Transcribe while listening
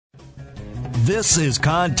This is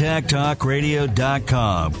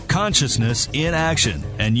ContactTalkRadio.com. Consciousness in action.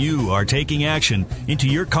 And you are taking action into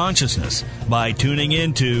your consciousness by tuning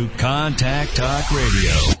into Contact Talk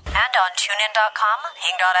Radio. And on TuneIn.com,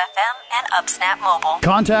 Hing.fm, and UpSnap Mobile.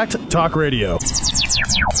 Contact Talk Radio.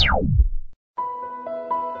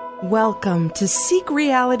 Welcome to Seek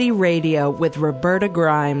Reality Radio with Roberta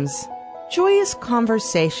Grimes. Joyous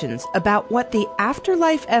conversations about what the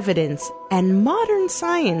afterlife evidence and modern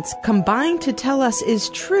science combine to tell us is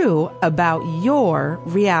true about your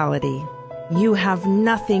reality. You have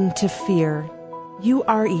nothing to fear. You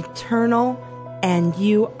are eternal and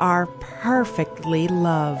you are perfectly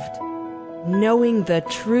loved. Knowing the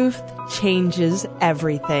truth changes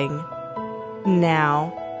everything.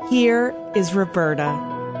 Now, here is Roberta.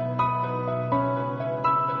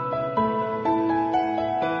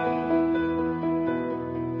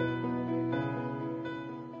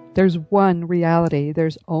 There's one reality.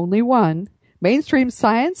 There's only one. Mainstream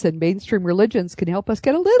science and mainstream religions can help us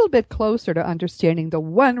get a little bit closer to understanding the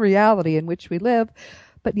one reality in which we live,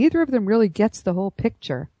 but neither of them really gets the whole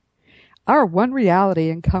picture. Our one reality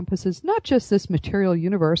encompasses not just this material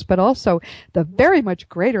universe, but also the very much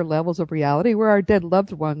greater levels of reality where our dead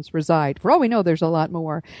loved ones reside. For all we know, there's a lot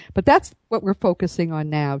more, but that's what we're focusing on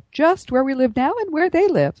now, just where we live now and where they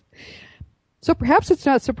live. So perhaps it's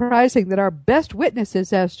not surprising that our best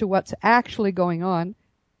witnesses as to what's actually going on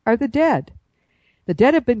are the dead. The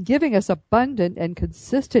dead have been giving us abundant and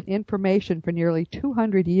consistent information for nearly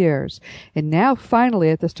 200 years. And now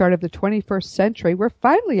finally, at the start of the 21st century, we're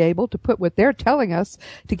finally able to put what they're telling us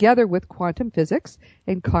together with quantum physics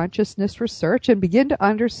and consciousness research and begin to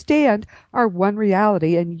understand our one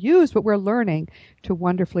reality and use what we're learning to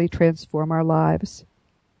wonderfully transform our lives.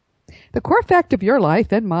 The core fact of your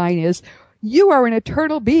life and mine is you are an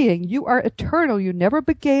eternal being. You are eternal. You never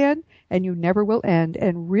began and you never will end.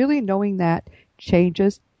 And really knowing that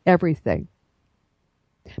changes everything.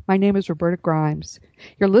 My name is Roberta Grimes.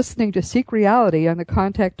 You're listening to Seek Reality on the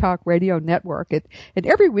Contact Talk Radio Network. And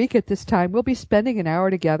every week at this time, we'll be spending an hour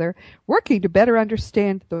together working to better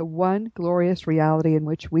understand the one glorious reality in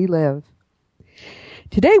which we live.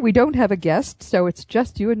 Today, we don't have a guest, so it's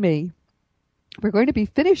just you and me. We're going to be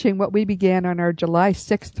finishing what we began on our July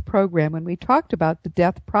 6th program when we talked about the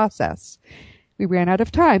death process. We ran out of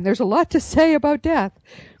time. There's a lot to say about death.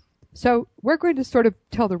 So we're going to sort of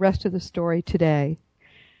tell the rest of the story today.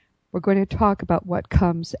 We're going to talk about what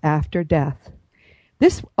comes after death.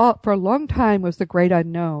 This, for a long time, was the great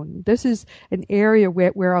unknown. This is an area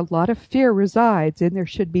where a lot of fear resides, and there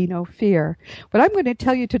should be no fear. What I'm going to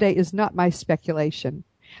tell you today is not my speculation.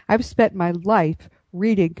 I've spent my life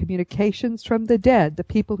reading communications from the dead, the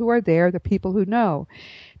people who are there, the people who know.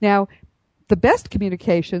 Now, the best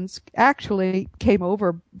communications actually came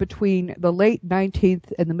over between the late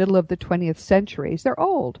 19th and the middle of the 20th centuries. They're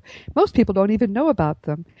old. Most people don't even know about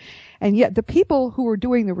them. And yet the people who were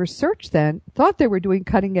doing the research then thought they were doing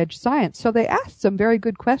cutting-edge science, so they asked some very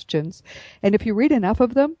good questions. And if you read enough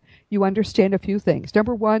of them, you understand a few things.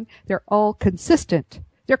 Number one, they're all consistent.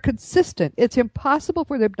 They're consistent. It's impossible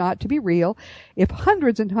for them not to be real if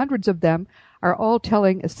hundreds and hundreds of them are all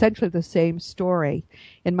telling essentially the same story.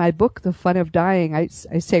 In my book, The Fun of Dying, I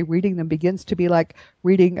say reading them begins to be like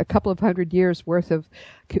reading a couple of 100 years worth of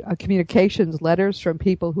communications letters from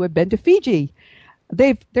people who had been to Fiji.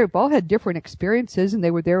 They've all had different experiences and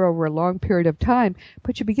they were there over a long period of time,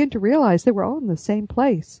 but you begin to realize they were all in the same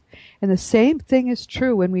place. And the same thing is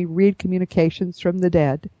true when we read communications from the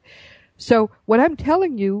dead. So what I'm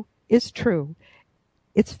telling you is true.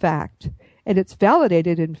 It's fact. And it's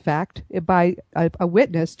validated, in fact, by a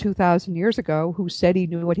witness 2,000 years ago who said he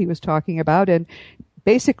knew what he was talking about and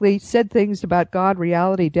basically said things about God,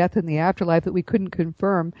 reality, death, and the afterlife that we couldn't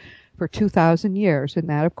confirm for 2,000 years. And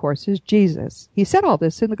that, of course, is Jesus. He said all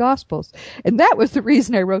this in the Gospels. And that was the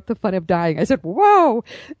reason I wrote The Fun of Dying. I said, whoa,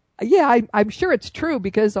 yeah, I'm sure it's true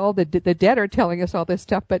because all the dead are telling us all this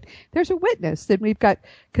stuff, but there's a witness that we've got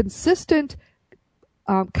consistent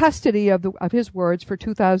custody of his words for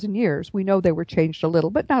 2,000 years. We know they were changed a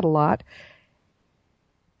little, but not a lot.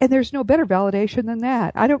 And there's no better validation than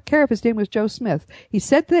that. I don't care if his name was Joe Smith. He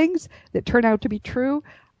said things that turn out to be true.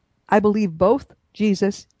 I believe both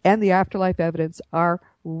Jesus and the afterlife evidence are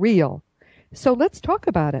real. So let's talk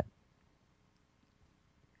about it.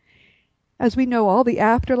 As we know, all the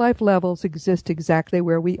afterlife levels exist exactly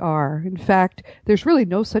where we are. In fact, there's really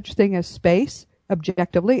no such thing as space,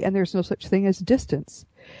 objectively, and there's no such thing as distance.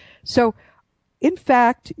 So, in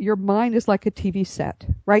fact, your mind is like a TV set.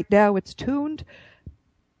 Right now, it's tuned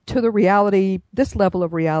to the reality, this level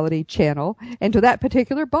of reality channel, and to that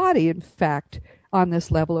particular body, in fact, on this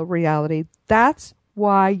level of reality. That's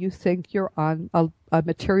why you think you're on a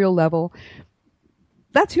material level.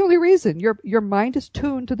 That's the only reason. Your mind is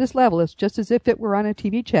tuned to this level. It's just as if it were on a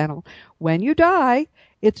TV channel. When you die,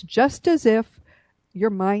 it's just as if your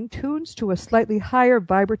mind tunes to a slightly higher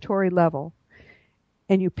vibratory level,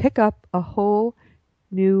 and you pick up a whole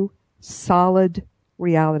new solid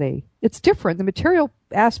reality. It's different. The material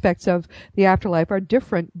aspects of the afterlife are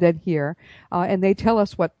different than here, and they tell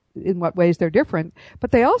us in what ways they're different,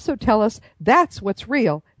 but they also tell us that's what's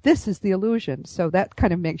real. This is the illusion. So that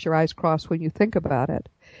kind of makes your eyes cross when you think about it.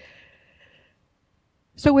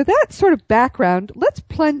 So with that sort of background, let's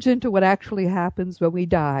plunge into what actually happens when we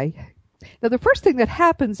die. Now, the first thing that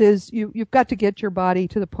happens is you've got to get your body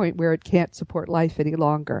to the point where it can't support life any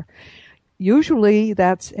longer. Usually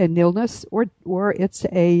that's an illness or it's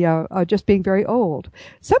just being very old.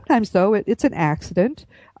 Sometimes, though, it's an accident.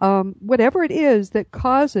 Whatever it is that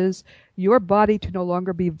causes your body to no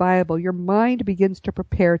longer be viable, your mind begins to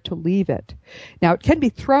prepare to leave it. Now, it can be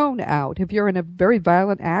thrown out. If you're in a very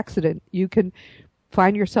violent accident, you can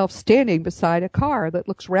find yourself standing beside a car that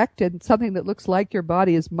looks wrecked and something that looks like your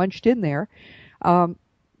body is munched in there.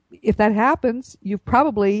 If that happens, you've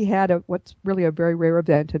probably had what's really a very rare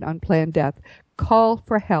event, an unplanned death. Call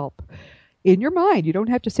for help. In your mind, you don't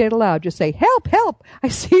have to say it aloud. Just say, help, help, I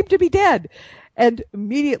seem to be dead. And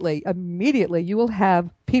immediately, you will have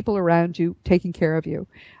people around you taking care of you.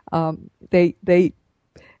 They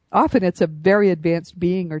often it's a very advanced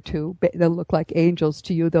being or two. They'll look like angels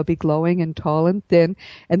to you. They'll be glowing and tall and thin,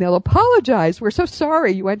 and they'll apologize. We're so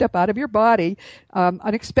sorry you end up out of your body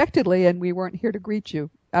unexpectedly, and we weren't here to greet you.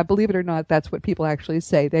 Believe it or not, that's what people actually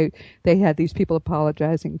say. They had these people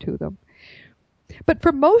apologizing to them. But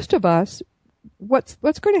for most of us, what's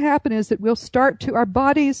going to happen is that our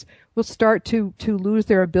bodies will start to lose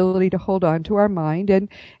their ability to hold on to our mind,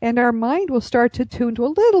 and our mind will start to tune to a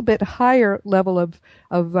little bit higher level of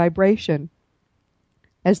vibration.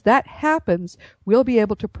 As that happens, we'll be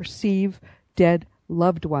able to perceive dead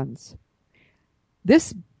loved ones.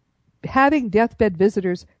 This having deathbed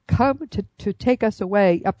visitors come to take us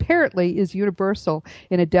away apparently is universal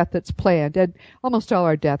in a death that's planned. And almost all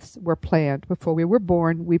our deaths were planned. Before we were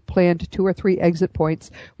born, we planned 2 or 3 exit points.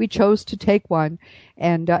 We chose to take one,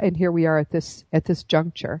 and here we are at this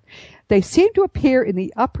juncture. They seem to appear in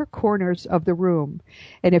the upper corners of the room.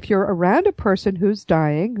 And if you're around a person who's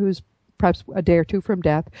dying, who's perhaps a day or 2 from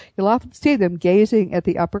death, you'll often see them gazing at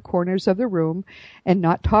the upper corners of the room and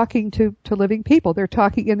not talking to living people. They're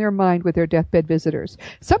talking in their mind with their deathbed visitors.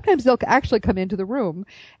 Sometimes they'll actually come into the room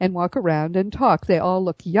and walk around and talk. They all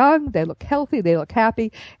look young, they look healthy, they look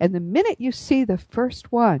happy, and the minute you see the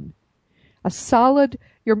first one, a solid,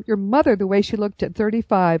 your mother, the way she looked at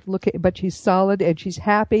 35, but she's solid and she's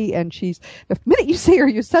happy, and the minute you see her,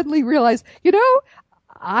 you suddenly realize,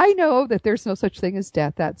 I know that there's no such thing as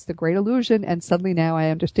death. That's the great illusion, and suddenly now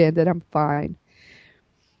I understand that I'm fine.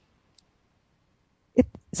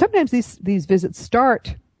 Sometimes these visits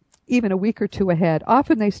start even a week or 2 ahead.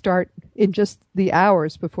 Often they start in just the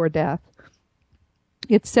hours before death.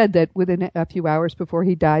 It's said that within a few hours before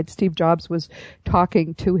he died, Steve Jobs was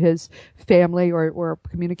talking to his family or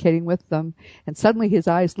communicating with them, and suddenly his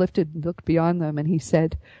eyes lifted and looked beyond them, and he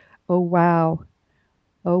said, "Oh, wow.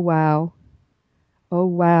 Oh, wow. Oh,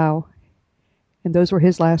 wow." And those were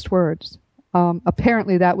his last words.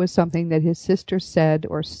 Apparently that was something that his sister said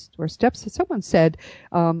or someone said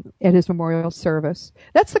at his memorial service.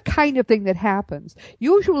 That's the kind of thing that happens.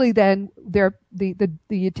 Usually then the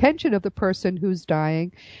attention of the person who's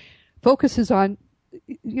dying focuses on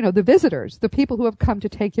the visitors, the people who have come to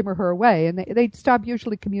take him or her away, and they stop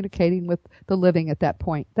usually communicating with the living at that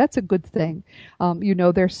point. That's a good thing.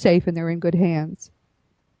 They're safe and they're in good hands.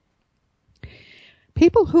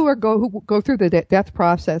 People who go through the death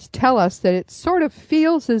process tell us that it sort of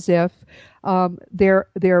feels as if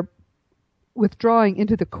they're withdrawing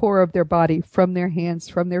into the core of their body from their hands,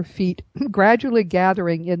 from their feet, gradually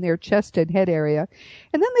gathering in their chest and head area,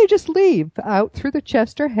 and then they just leave out through the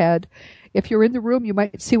chest or head. If you're in the room, you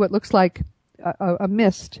might see what looks like a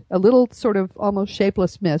mist, a little sort of almost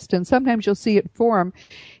shapeless mist, and sometimes you'll see it form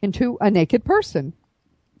into a naked person.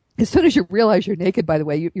 As soon as you realize you're naked, by the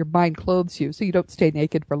way, your mind clothes you, so you don't stay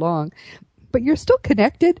naked for long. But you're still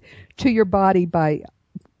connected to your body by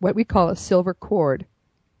what we call a silver cord,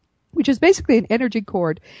 which is basically an energy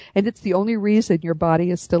cord, and it's the only reason your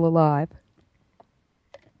body is still alive.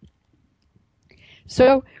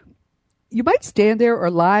 So you might stand there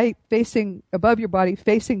or lie facing above your body,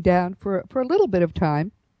 facing down for a little bit of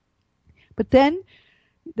time, but then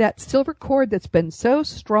that silver cord that's been so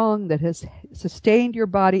strong, that has sustained your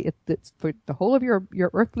body for the whole of your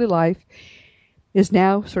earthly life, is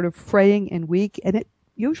now sort of fraying and weak, and it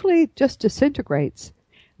usually just disintegrates.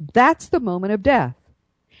 That's the moment of death.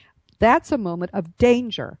 That's a moment of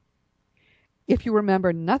danger. If you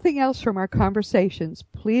remember nothing else from our conversations,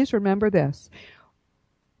 please remember this.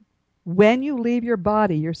 When you leave your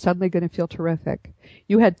body, you're suddenly going to feel terrific.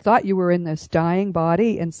 You had thought you were in this dying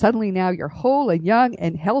body, and suddenly now you're whole and young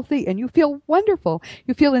and healthy, and you feel wonderful.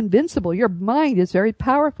 You feel invincible. Your mind is very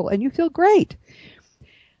powerful, and you feel great.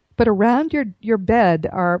 But around your bed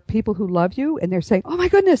are people who love you, and they're saying, "Oh my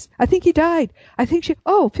goodness, I think he died. I think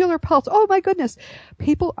feel her pulse. Oh my goodness."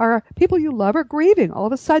 People you love are grieving all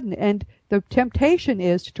of a sudden, and the temptation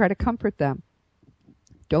is to try to comfort them.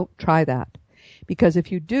 Don't try that. Because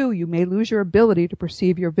if you do, you may lose your ability to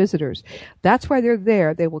perceive your visitors. That's why they're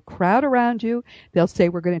there. They will crowd around you. They'll say,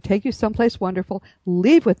 "We're going to take you someplace wonderful."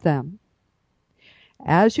 Leave with them.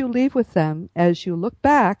 As you leave with them, as you look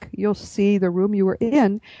back, you'll see the room you were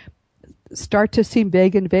in start to seem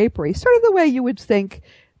vague and vapory, sort of the way you would think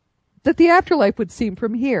that the afterlife would seem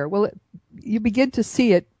from here. Well, you begin to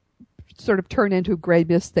see it sort of turn into gray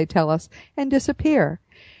mist, they tell us, and disappear.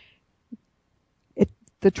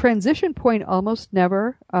 The transition point almost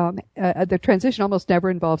never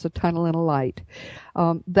involves a tunnel and a light.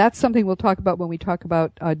 That's something we'll talk about when we talk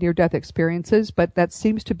about near-death experiences, but that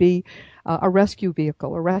seems to be a rescue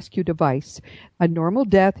vehicle, a rescue device. A normal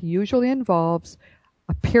death usually involves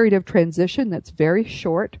a period of transition that's very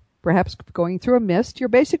short, perhaps going through a mist. You're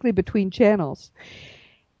basically between channels.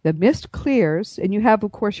 The mist clears, and you have,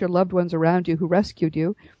 of course, your loved ones around you who rescued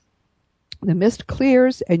you. The mist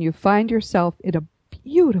clears, and you find yourself in a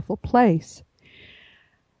beautiful place.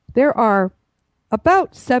 There are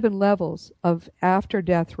about 7 levels of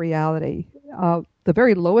after-death reality. The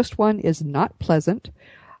very lowest one is not pleasant.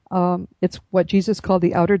 It's what Jesus called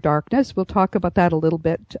the outer darkness. We'll talk about that a little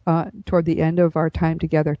bit toward the end of our time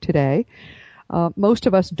together today. Most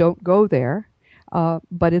of us don't go there,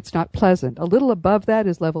 but it's not pleasant. A little above that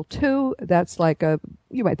is level 2. That's like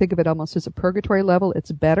you might think of it almost as a purgatory level.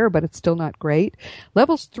 It's better, but it's still not great.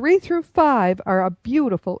 Levels 3 through 5 are a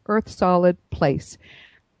beautiful earth-solid place.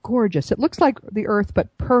 Gorgeous. It looks like the earth,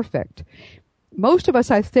 but perfect. Most of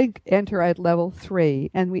us, I think, enter at level 3,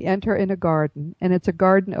 and we enter in a garden, and it's a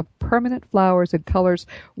garden of permanent flowers and colors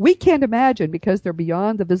we can't imagine because they're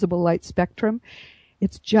beyond the visible light spectrum.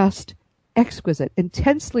 It's just exquisite,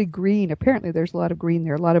 intensely green. Apparently there's a lot of green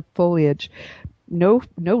there, a lot of foliage. No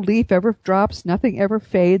leaf ever drops, nothing ever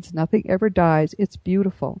fades, nothing ever dies. It's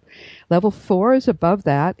beautiful. Level 4 is above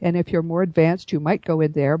that, and if you're more advanced, you might go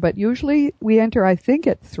in there, but usually we enter, I think,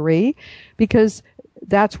 at 3, because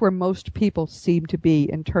that's where most people seem to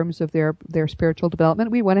be in terms of their spiritual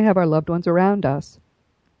development. We want to have our loved ones around us.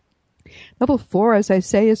 Level 4, as I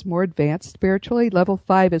say, is more advanced spiritually. Level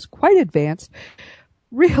 5 is quite advanced.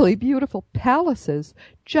 Really beautiful palaces,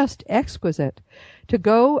 just exquisite. To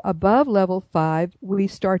go above level 5, we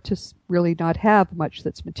start to really not have much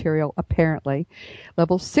that's material, apparently.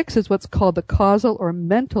 Level 6 is what's called the causal or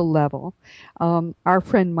mental level. Our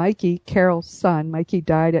friend Mikey, Carol's son, Mikey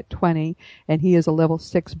died at 20, and he is a level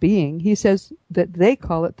 6 being. He says that they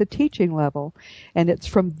call it the teaching level. And it's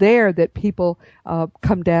from there that people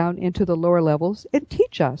come down into the lower levels and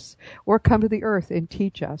teach us, or come to the earth and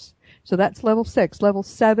teach us. So that's level 6. Level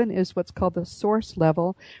 7 is what's called the source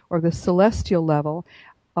level, or the celestial level.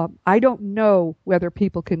 I don't know whether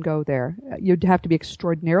people can go there. You'd have to be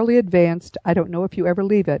extraordinarily advanced. I don't know if you ever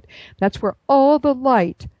leave it. That's where all the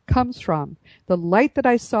light comes from. The light that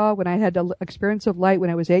I saw when I had an experience of light when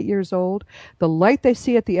I was 8 years old, the light they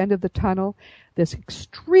see at the end of the tunnel, this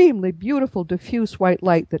extremely beautiful diffuse white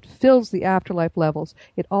light that fills the afterlife levels,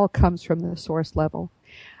 it all comes from the source level.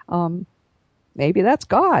 Maybe that's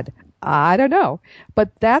God. I don't know.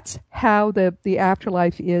 But that's how the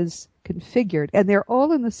afterlife is configured. And they're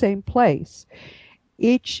all in the same place.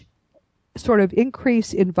 Each sort of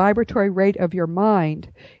increase in vibratory rate of your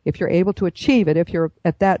mind, if you're able to achieve it, if you're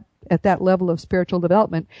at that level of spiritual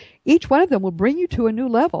development, each one of them will bring you to a new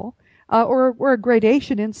level, or a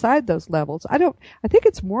gradation inside those levels. I think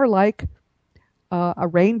it's more like a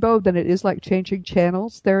rainbow than it is like changing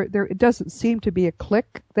channels. It doesn't seem to be a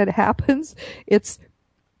click that happens. It's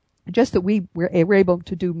just that we're able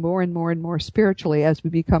to do more and more and more spiritually as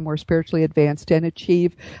we become more spiritually advanced and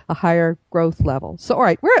achieve a higher growth level. So, all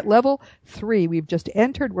right, we're at level 3. We've just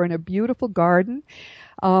entered. We're in a beautiful garden.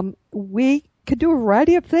 We can do a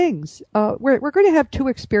variety of things. We're going to have 2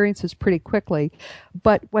 experiences pretty quickly,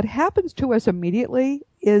 but what happens to us immediately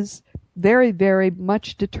is very, very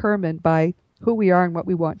much determined by who we are and what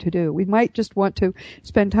we want to do. We might just want to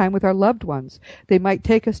spend time with our loved ones. They might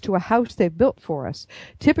take us to a house they've built for us.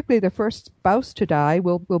 Typically, the first spouse to die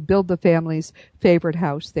will build the family's favorite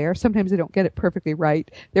house there. Sometimes they don't get it perfectly right.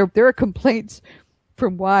 There are complaints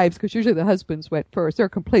from wives, because usually the husbands went first. There are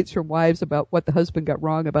complaints from wives about what the husband got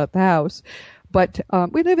wrong about the house. But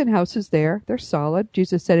we live in houses there. They're solid.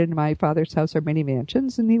 Jesus said, in my Father's house are many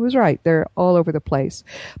mansions, and he was right. They're all over the place.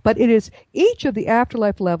 But it is, each of the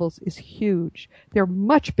afterlife levels is huge. They're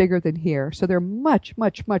much bigger than here, so they're much,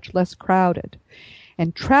 much, much less crowded.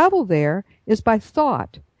 And travel there is by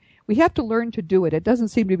thought. We have to learn to do it. It doesn't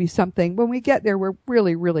seem to be something, when we get there, we're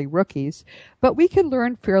really, really rookies. But we can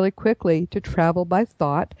learn fairly quickly to travel by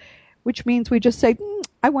thought, which means we just say,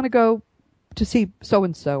 I want to go to see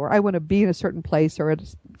so-and-so, or I want to be in a certain place, or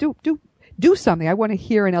do something. I want to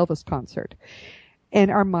hear an Elvis concert. And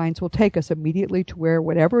our minds will take us immediately to where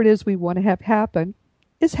whatever it is we want to have happen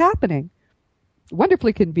is happening.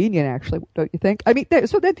 Wonderfully convenient, actually, don't you think? I mean,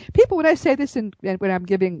 so then people, when I say this and when I'm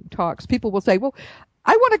giving talks, people will say, well,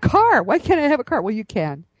 I want a car. Why can't I have a car? Well, you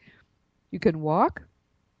can. You can walk.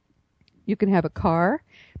 You can have a car.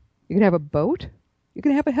 You can have a boat. You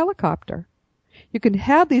can have a helicopter. You can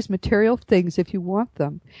have these material things if you want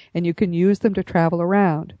them, and you can use them to travel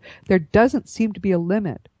around. There doesn't seem to be a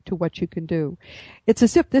limit to what you can do. It's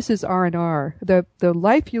as if this is R&R. The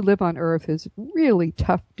life you live on Earth is really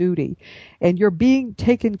tough duty, and you're being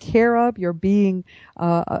taken care of. You're being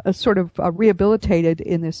rehabilitated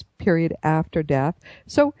in this period after death.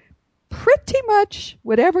 So pretty much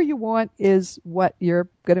whatever you want is what you're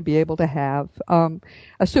going to be able to have,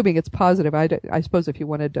 assuming it's positive. I suppose if you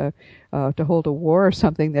wanted to hold a war or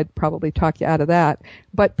something, they'd probably talk you out of that.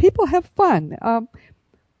 But people have fun.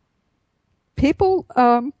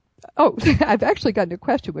 I've actually gotten a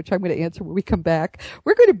question, which I'm going to answer when we come back.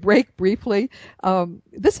 We're going to break briefly.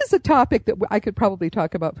 This is a topic that I could probably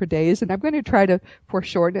talk about for days, and I'm going to try to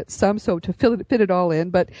foreshorten it some so to fit it all in.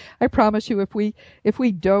 But I promise you, if we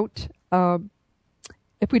don't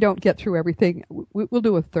get through everything, we'll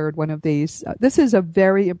do a third one of these. This is a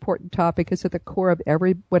very important topic. It's at the core of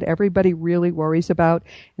what everybody really worries about,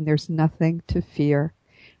 and there's nothing to fear.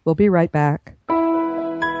 We'll be right back.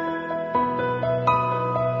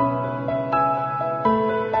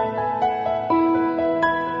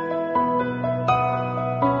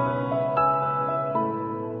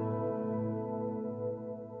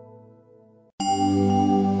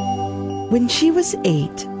 When she was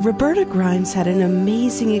 8, Roberta Grimes had an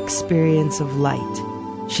amazing experience of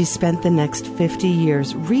light. She spent the next 50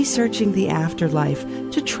 years researching the afterlife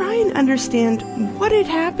to try and understand what had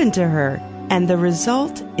happened to her. And the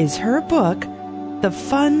result is her book, The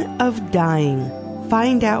Fun of Dying.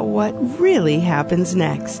 Find out what really happens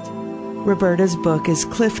next. Roberta's book is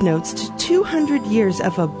cliff notes to 200 years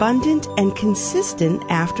of abundant and consistent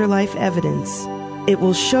afterlife evidence. It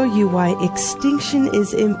will show you why extinction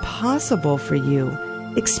is impossible for you,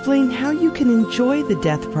 explain how you can enjoy the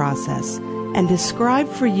death process, and describe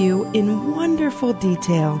for you in wonderful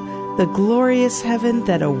detail the glorious heaven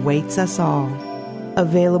that awaits us all.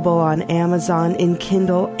 Available on Amazon in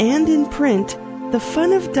Kindle and in print, The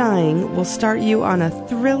Fun of Dying will start you on a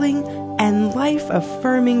thrilling and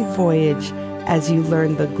life-affirming voyage as you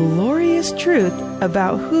learn the glorious truth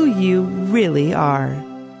about who you really are.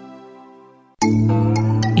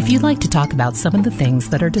 If you'd like to talk about some of the things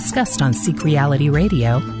that are discussed on Seek Reality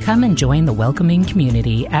Radio, come and join the welcoming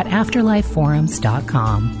community at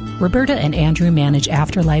AfterlifeForums.com. Roberta and Andrew manage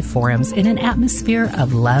Afterlife Forums in an atmosphere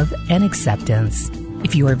of love and acceptance.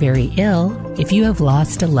 If you are very ill, if you have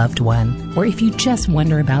lost a loved one, or if you just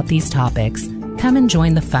wonder about these topics, come and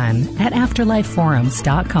join the fun at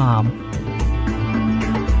AfterlifeForums.com.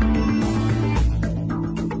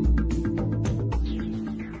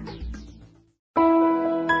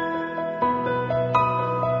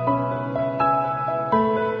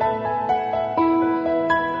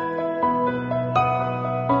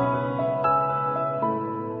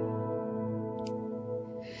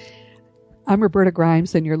 I'm Roberta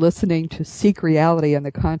Grimes, and you're listening to Seek Reality on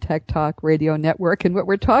the Contact Talk Radio Network. And what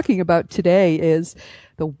we're talking about today is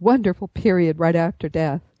the wonderful period right after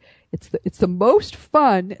death. It's the most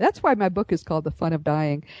fun. That's why my book is called The Fun of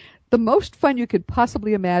Dying. The most fun you could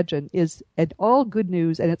possibly imagine is and all good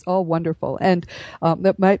news, and it's all wonderful. And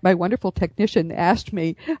my wonderful technician asked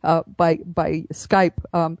me by Skype,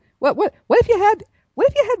 what if you had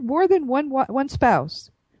more than one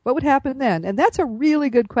spouse? What would happen then? And that's a really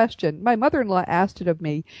good question. My mother-in-law asked it of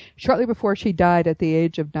me shortly before she died at the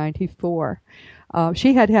age of 94.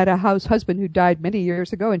 She had a husband who died many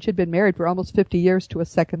years ago, and she'd been married for almost 50 years to a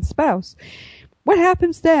second spouse. What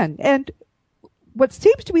happens then? And what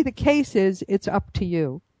seems to be the case is it's up to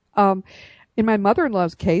you. In my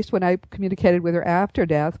mother-in-law's case, when I communicated with her after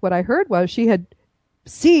death, what I heard was she had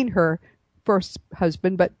seen her first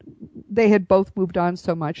husband, but they had both moved on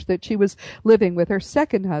so much that she was living with her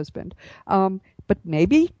second husband. But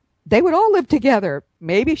maybe they would all live together.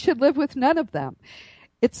 Maybe she'd live with none of them.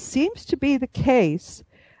 It seems to be the case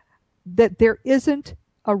that there isn't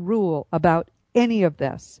a rule about any of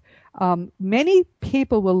this. Many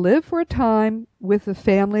people will live for a time with the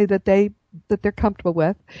family that they're comfortable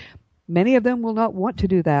with. Many of them will not want to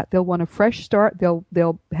do that. They'll want a fresh start.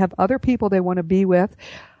 They'll have other people they want to be with,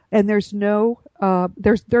 and there are no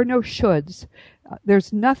shoulds.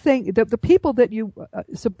 There's nothing. The people that you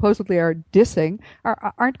supposedly are dissing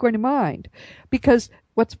aren't going to mind, because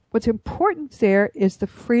what's important there is the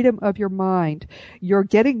freedom of your mind. You're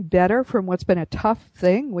getting better from what's been a tough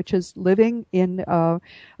thing, which is living in what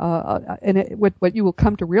you will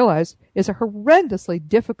come to realize is a horrendously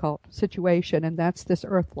difficult situation, and that's this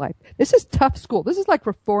earth life. This is tough school. This is like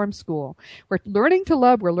reform school. We're learning to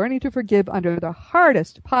love. We're learning to forgive under the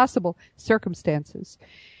hardest possible circumstances.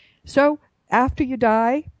 So after you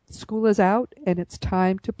die, school is out, and it's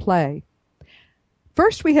time to play.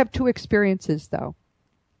 First, we have two experiences, though.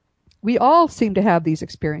 We all seem to have these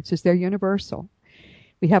experiences. They're universal.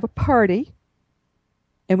 We have a party,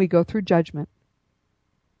 and we go through judgment.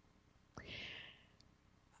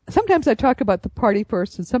 Sometimes I talk about the party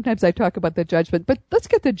first, and sometimes I talk about the judgment, but let's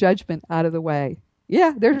get the judgment out of the way.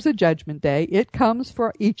 Yeah, there's a judgment day. It comes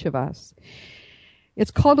for each of us. It's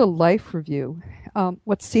called a life review.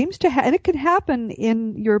 What seems to and it can happen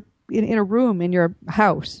in a room in your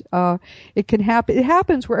house. It can happen. It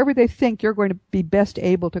happens wherever they think you're going to be best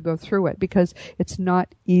able to go through it, because it's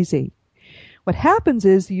not easy. What happens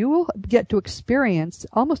is you will get to experience,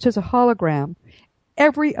 almost as a hologram,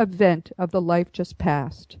 every event of the life just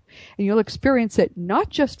past. And you'll experience it not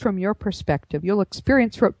just from your perspective. You'll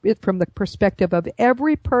experience it from the perspective of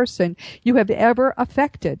every person you have ever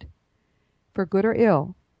affected, for good or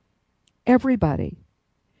ill. Everybody.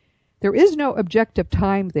 There is no objective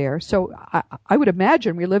time there, so I would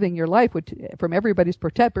imagine reliving your life from everybody's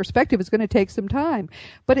perspective is going to take some time.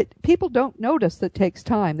 But people don't notice that it takes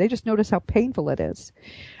time. They just notice how painful it is.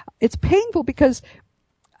 It's painful because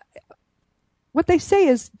what they say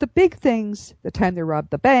is the big things, the time they robbed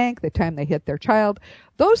the bank, the time they hit their child,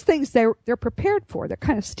 those things they're prepared for. They're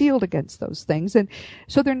kind of steeled against those things. And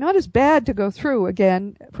so they're not as bad to go through,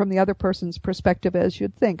 again, from the other person's perspective as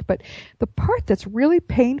you'd think. But the part that's really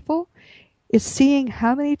painful is seeing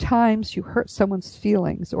how many times you hurt someone's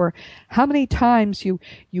feelings, or how many times you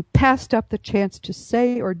passed up the chance to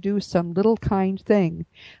say or do some little kind thing.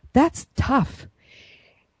 That's tough.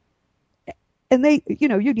 And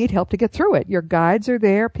you need help to get through it. Your guides are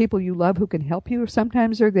there. People you love who can help you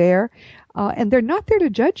sometimes are there. And they're not there to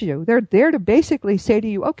judge you. They're there to basically say to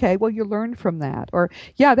you, okay, well, you learned from that. Or,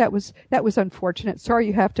 yeah, that was unfortunate. Sorry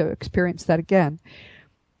you have to experience that again.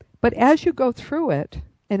 But as you go through it,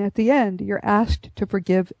 and at the end, you're asked to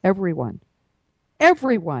forgive everyone.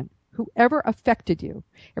 Everyone who ever affected you.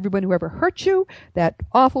 Everyone who ever hurt you, that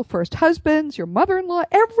awful first husbands, your mother-in-law,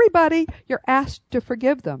 everybody, you're asked to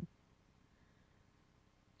forgive them.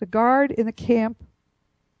 The guard in the camp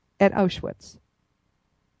at Auschwitz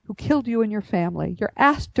who killed you and your family. You're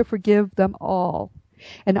asked to forgive them all.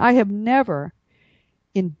 And I have never,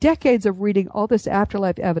 in decades of reading all this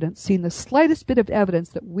afterlife evidence, seen the slightest bit of evidence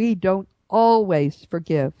that we don't always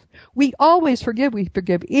forgive. We always forgive. We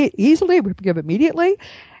forgive easily. We forgive immediately.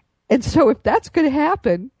 And so if that's going to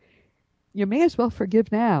happen, you may as well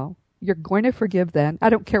forgive now. You're going to forgive then. I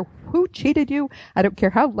don't care who cheated you. I don't care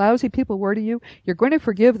how lousy people were to you. You're going to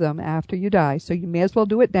forgive them after you die. So you may as well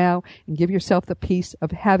do it now and give yourself the peace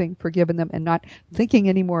of having forgiven them and not thinking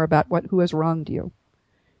anymore about who has wronged you.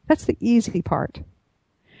 That's the easy part.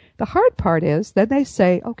 The hard part is then they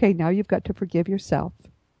say, okay, now you've got to forgive yourself.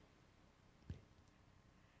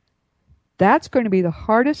 That's going to be the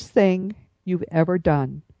hardest thing you've ever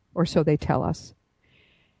done, or so they tell us.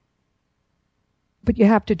 But you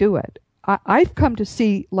have to do it. I've come to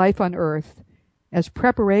see life on earth as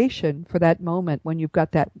preparation for that moment when you've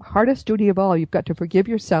got that hardest duty of all. You've got to forgive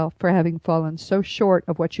yourself for having fallen so short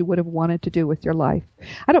of what you would have wanted to do with your life.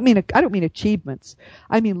 I don't mean achievements.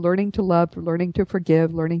 I mean learning to love, learning to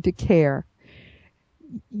forgive, learning to care.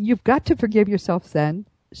 You've got to forgive yourself then.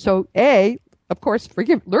 So A, of course,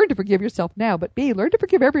 learn to forgive yourself now, but B, learn to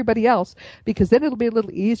forgive everybody else, because then it'll be a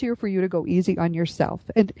little easier for you to go easy on yourself.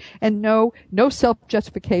 And no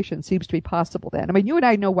self-justification seems to be possible then. I mean, you and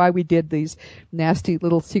I know why we did these nasty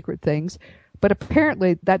little secret things, but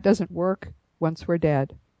apparently that doesn't work once we're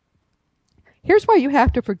dead. Here's why you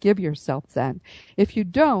have to forgive yourself then. If you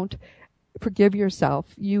don't forgive yourself,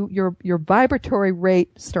 your vibratory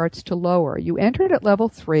rate starts to lower. You entered at level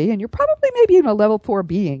 3, and you're probably maybe even a level 4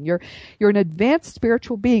 being. You're an advanced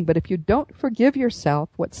spiritual being, but if you don't forgive yourself,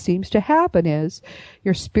 what seems to happen is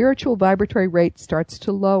your spiritual vibratory rate starts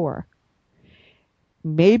to lower.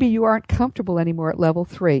 Maybe you aren't comfortable anymore at level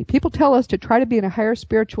 3. People tell us to try to be in a higher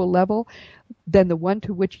spiritual level than the one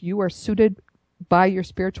to which you are suited by your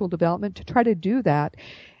spiritual development. To try to do that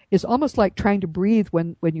is almost like trying to breathe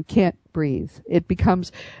when you can't breathe. It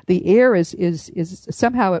becomes, the air is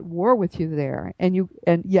somehow at war with you there. And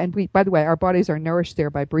we, by the way, our bodies are nourished there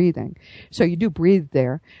by breathing. So you do breathe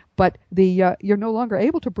there. But you're no longer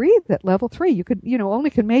able to breathe at level 3. You could, only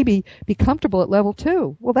can maybe be comfortable at level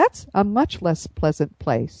 2. Well, that's a much less pleasant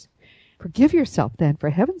place. Forgive yourself then, for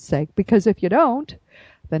heaven's sake, because if you don't,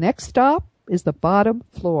 the next stop is the bottom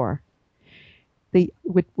floor.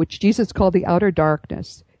 Which Jesus called the outer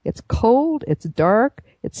darkness. It's cold, it's dark,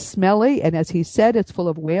 it's smelly, and as he said, it's full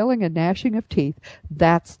of wailing and gnashing of teeth.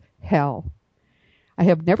 That's hell. I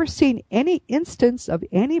have never seen any instance of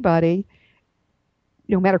anybody,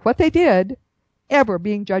 no matter what they did, ever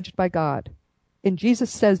being judged by God. And Jesus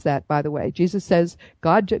says that, by the way. Jesus says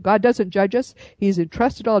God doesn't judge us. He's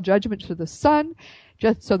entrusted all judgment to the Son,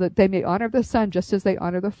 just so that they may honor the Son just as they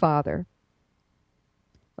honor the Father.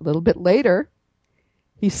 A little bit later,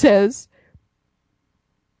 he says,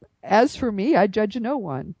 as for me, I judge no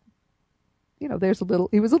one. He was a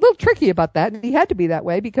little tricky about that, and he had to be that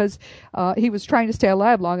way because he was trying to stay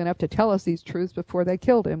alive long enough to tell us these truths before they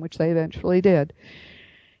killed him, which they eventually did.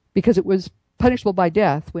 Because it was punishable by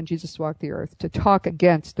death when Jesus walked the earth to talk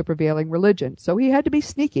against the prevailing religion. So he had to be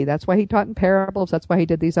sneaky. That's why he taught in parables. That's why he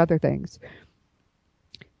did these other things.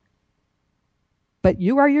 But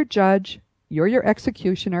you are your judge. You're your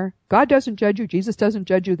executioner. God doesn't judge you. Jesus doesn't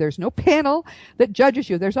judge you. There's no panel that judges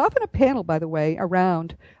you. There's often a panel, by the way,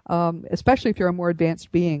 around, especially if you're a more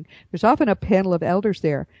advanced being. There's often a panel of elders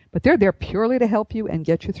there, but they're there purely to help you and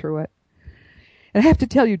get you through it. And I have to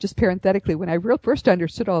tell you, just parenthetically, when I first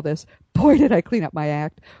understood all this, boy, did I clean up my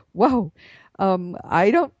act. Whoa.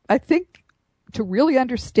 I think to really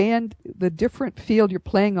understand the different field you're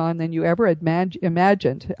playing on than you ever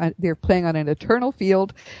imagined, they're playing on an eternal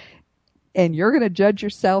field, and you're going to judge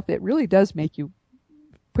yourself, it really does make you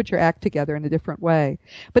put your act together in a different way.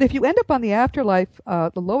 But if you end up on the afterlife,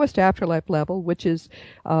 the lowest afterlife level, which is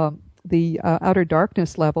the outer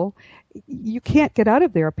darkness level, you can't get out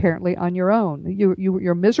of there apparently on your own.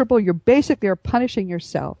 You're miserable. You're basically punishing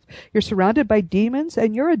yourself. You're surrounded by demons,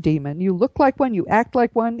 and you're a demon. You look like one. You act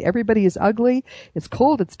like one. Everybody is ugly. It's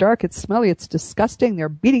cold. It's dark. It's smelly. It's disgusting. They're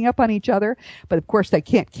beating up on each other, but of course they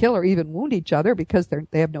can't kill or even wound each other because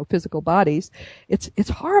they have no physical bodies. It's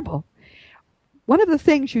horrible. One of the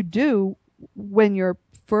things you do when you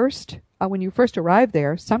first arrive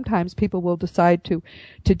there, sometimes people will decide to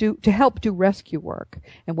help do rescue work.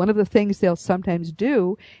 And one of the things they'll sometimes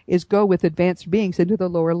do is go with advanced beings into the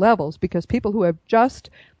lower levels, because people who have just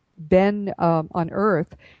been on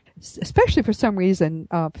Earth, especially for some reason,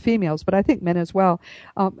 females, but I think men as well,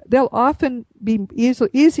 they'll often be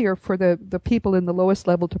easier for the people in the lowest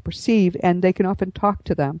level to perceive, and they can often talk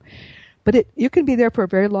to them. But you can be there for a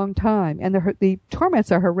very long time, and the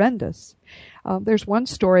torments are horrendous. There's one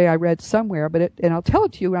story I read somewhere, and I'll tell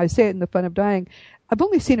it to you when I say it in the Fun of Dying. I've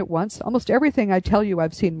only seen it once. Almost everything I tell you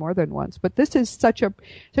I've seen more than once. But this is such a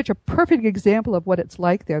perfect example of what it's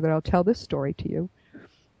like there that I'll tell this story to you.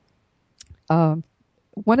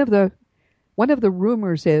 One of the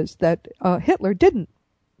rumors is that Hitler didn't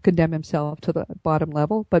condemn himself to the bottom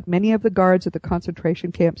level, but many of the guards at the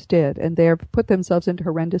concentration camps did, and they have put themselves into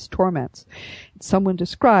horrendous torments. Someone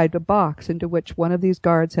described a box into which one of these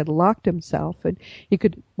guards had locked himself, and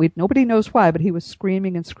nobody knows why, but he was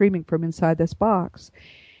screaming and screaming from inside this box.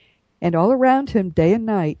 And all around him, day and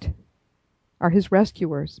night, are his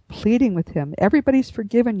rescuers, pleading with him. Everybody's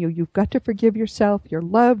forgiven you. You've got to forgive yourself. You're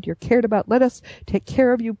loved. You're cared about. Let us take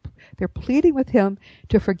care of you. They're pleading with him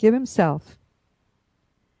to forgive himself.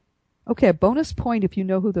 Okay, a bonus point if you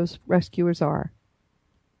know who those rescuers are.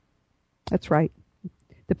 That's right.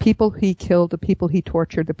 The people he killed, the people he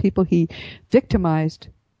tortured, the people he victimized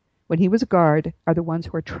when he was a guard are the ones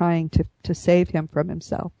who are trying to save him from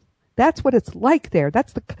himself. That's what it's like there.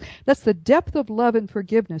 That's the depth of love and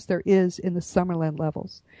forgiveness there is in the Summerland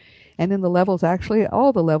levels. And in the levels, actually,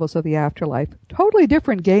 all the levels of the afterlife. Totally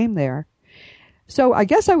different game there. So I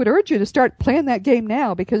guess I would urge you to start playing that game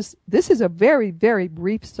now, because this is a very, very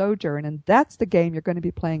brief sojourn, and that's the game you're going to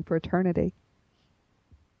be playing for eternity.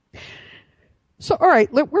 So, all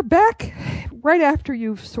right, we're back right after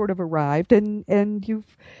you've sort of arrived and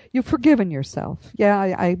you've forgiven yourself. Yeah,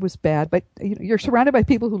 I was bad, but you're surrounded by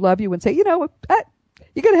people who love you and say,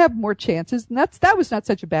 you're going to have more chances, and that was not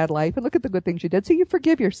such a bad life, and look at the good things you did, so you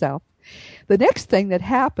forgive yourself. The next thing that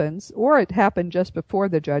happens, or it happened just before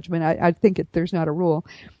the judgment, I think there's not a rule,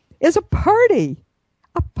 is a party.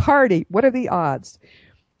 A party. What are the odds?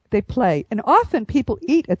 They play. And often people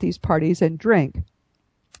eat at these parties and drink.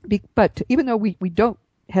 But even though we don't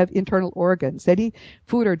have internal organs, any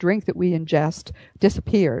food or drink that we ingest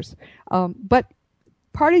disappears. But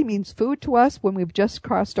party means food to us when we've just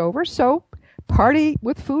crossed over, so party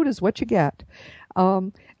with food is what you get.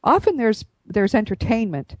 Often there's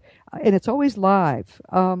entertainment, and it's always live.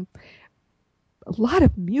 A lot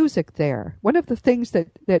of music there. One of the things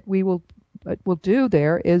that we will do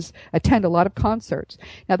there is attend a lot of concerts.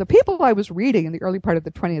 Now, the people I was reading in the early part of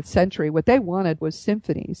the 20th century, what they wanted was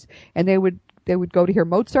symphonies, and they would go to hear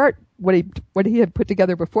Mozart, what he had put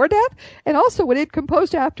together before death, and also what he had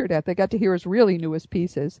composed after death. They got to hear his really newest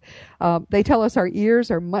pieces. They tell us our ears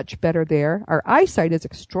are much better there. Our eyesight is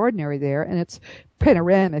extraordinary there, and it's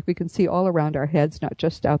panoramic. We can see all around our heads, not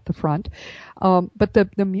just out the front. But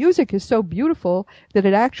the music is so beautiful that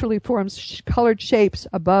it actually forms colored shapes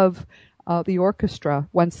above the orchestra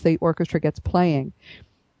once the orchestra gets playing.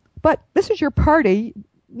 But this is your party.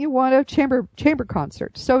 You want a chamber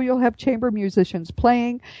concert, so you'll have chamber musicians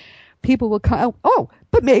playing. People will come. Oh,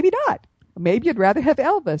 but maybe not. Maybe you'd rather have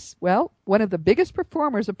Elvis. Well, one of the biggest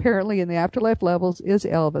performers apparently in the afterlife levels is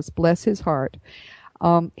Elvis. Bless his heart.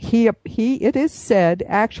 He it is said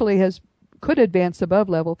actually could advance above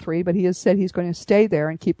level 3, but he has said he's going to stay there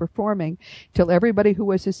and keep performing till everybody who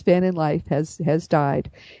was his fan in life has died.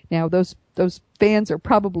 Now those fans are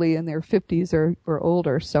probably in their 50s or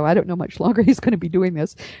older, so I don't know much longer he's going to be doing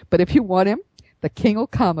this. But if you want him, the king will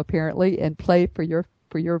come apparently and play for your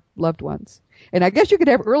loved ones. And I guess you could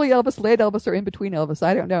have early Elvis, late Elvis, or in between Elvis.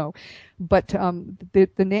 I don't know. But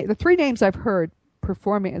the three names I've heard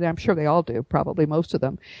performing, and I'm sure they all do, probably most of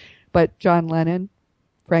them, but John Lennon,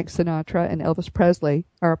 Frank Sinatra, and Elvis Presley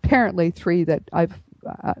are apparently three that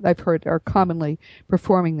I've heard are commonly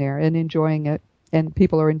performing there and enjoying it, and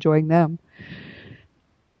people are enjoying them.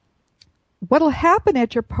 What'll happen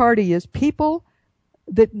at your party is people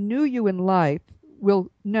that knew you in life will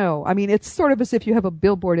know. I mean, it's sort of as if you have a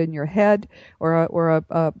billboard in your head, or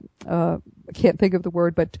a I can't think of the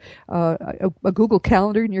word, but a Google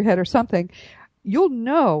Calendar in your head or something. You'll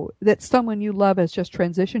know that someone you love has just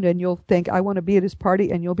transitioned, and you'll think, I want to be at his party,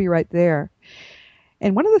 and you'll be right there.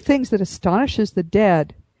 And one of the things that astonishes the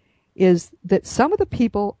dead is that some of the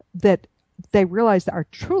people that they realize are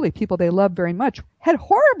truly people they love very much had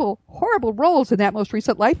horrible, horrible roles in that most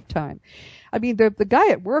recent lifetime. I mean, the guy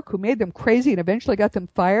at work who made them crazy and eventually got them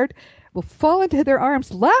fired will fall into their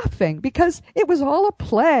arms laughing because it was all a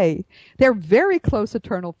play. They're very close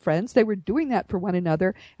eternal friends. They were doing that for one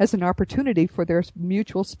another as an opportunity for their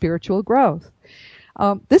mutual spiritual growth.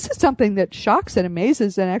 This is something that shocks and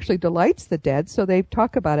amazes and actually delights the dead, so they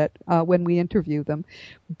talk about it when we interview them.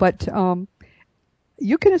 But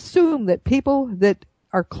you can assume that people that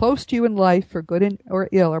are close to you in life, for good or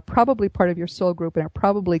ill, are probably part of your soul group and are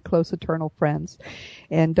probably close eternal friends.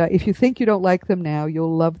 And if you think you don't like them now,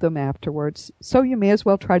 you'll love them afterwards. So you may as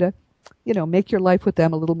well try to, make your life with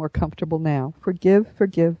them a little more comfortable now. Forgive,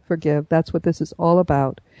 forgive, forgive. That's what this is all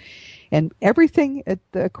about. And everything,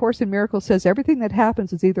 the Course in Miracles says everything that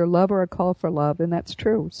happens is either love or a call for love, and that's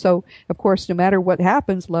true. So, of course, no matter what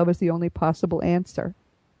happens, love is the only possible answer.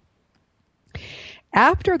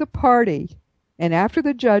 After the party and after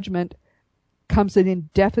the judgment comes an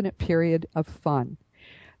indefinite period of fun.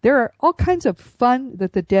 There are all kinds of fun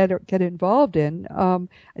that the dead get involved in.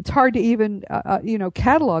 It's hard to even,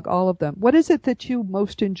 catalog all of them. What is it that you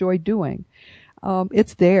most enjoy doing?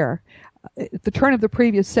 It's there. At the turn of the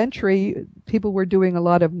previous century, people were doing a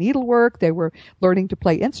lot of needlework. They were learning to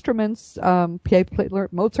play instruments.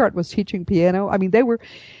 Mozart was teaching piano. I mean,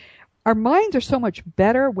 our minds are so much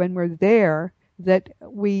better when we're there that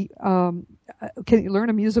we can learn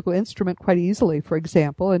a musical instrument quite easily, for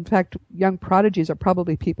example. In fact, young prodigies are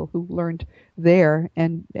probably people who learned there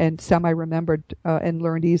and some I remembered and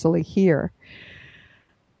learned easily here.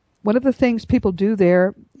 One of the things people do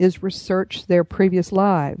there is research their previous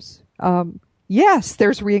lives. Yes,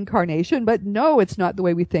 there's reincarnation, but no, it's not the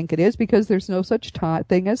way we think it is, because there's no such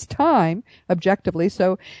thing as time, objectively.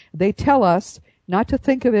 So they tell us not to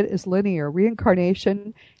think of it as linear.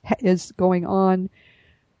 Reincarnation is going on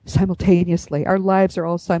simultaneously. Our lives are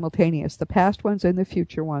all simultaneous, the past ones and the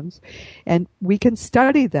future ones. And we can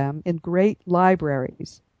study them in great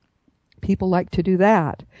libraries. People like to do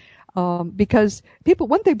that. Because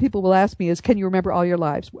one thing people will ask me is, can you remember all your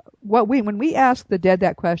lives? When we ask the dead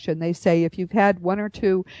that question, they say if you've had one or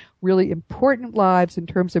two really important lives in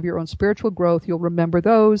terms of your own spiritual growth, you'll remember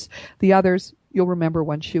those. The others you'll remember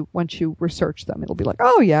once you research them. It'll be like,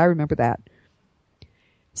 oh yeah, I remember that.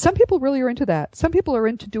 Some people really are into that. Some people are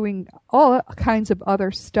into doing all kinds of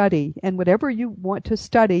other study, and whatever you want to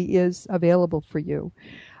study is available for you.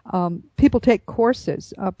 People take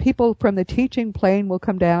courses. People from the teaching plane will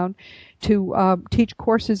come down to teach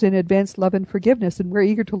courses in advanced love and forgiveness, and we're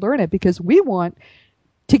eager to learn it because we want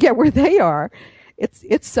to get where they are.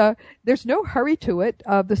 There's no hurry to it.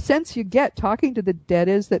 The sense you get talking to the dead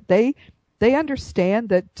is that they understand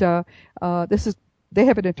that they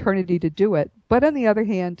have an eternity to do it. But on the other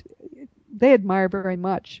hand, they admire very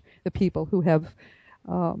much the people who have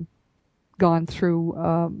gone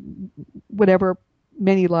through whatever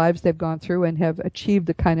many lives they've gone through and have achieved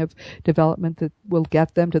the kind of development that will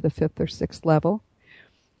get them to the 5th or 6th level.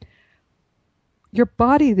 Your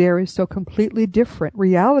body there is so completely different.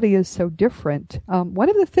 Reality is so different. One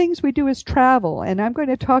of the things we do is travel, and I'm going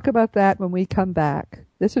to talk about that when we come back.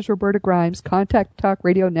 This is Roberta Grimes, Contact Talk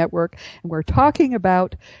Radio Network, and we're talking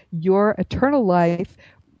about your eternal life.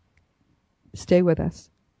 Stay with us.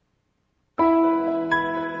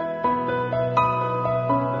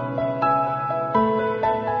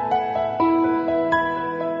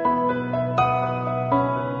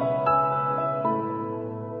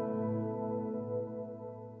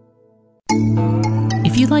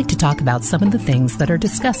 If you'd like to talk about some of the things that are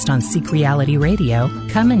discussed on Seek Reality Radio,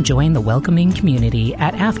 come and join the welcoming community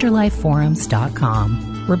at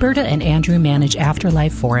AfterlifeForums.com. Roberta and Andrew manage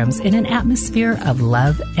Afterlife Forums in an atmosphere of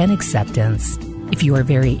love and acceptance. If you are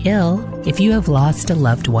very ill, if you have lost a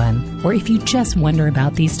loved one, or if you just wonder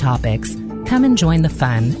about these topics, come and join the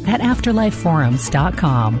fun at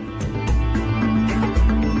AfterlifeForums.com.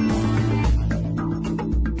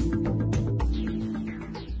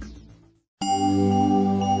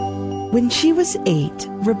 When she was 8,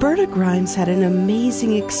 Roberta Grimes had an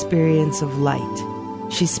amazing experience of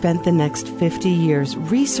light. She spent the next 50 years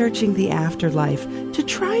researching the afterlife to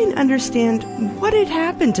try and understand what had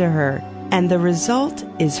happened to her. And the result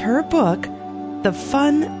is her book, The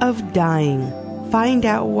Fun of Dying. Find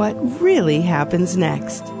out what really happens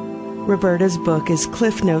next. Roberta's book is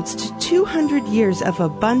cliff notes to 200 years of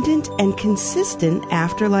abundant and consistent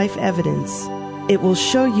afterlife evidence. It will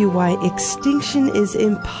show you why extinction is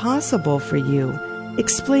impossible for you,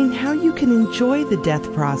 explain how you can enjoy the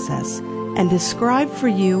death process, and describe for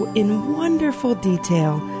you in wonderful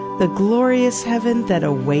detail the glorious heaven that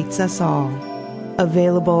awaits us all.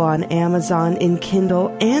 Available on Amazon in Kindle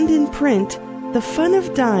and in print, The Fun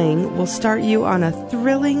of Dying will start you on a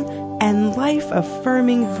thrilling and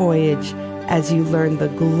life-affirming voyage as you learn the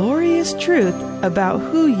glorious truth about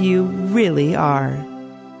who you really are.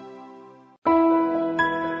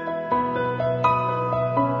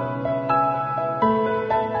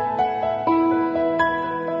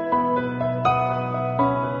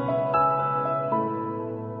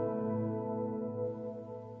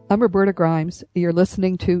 I'm Roberta Grimes. You're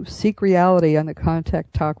listening to Seek Reality on the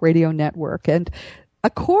Contact Talk Radio Network. And a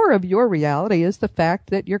core of your reality is the fact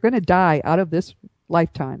that you're going to die out of this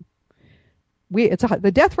lifetime.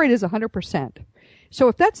 The death rate is 100%. So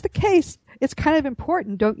if that's the case, it's kind of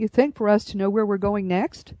important, don't you think, for us to know where we're going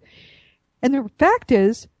next? And the fact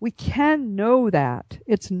is, we can know that.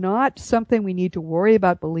 It's not something we need to worry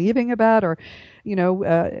about believing about, or, we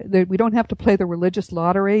don't have to play the religious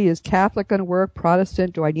lottery. Is Catholic going to work?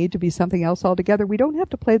 Protestant? Do I need to be something else altogether? We don't have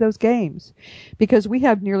to play those games because we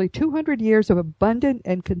have nearly 200 years of abundant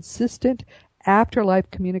and consistent afterlife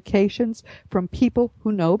communications from people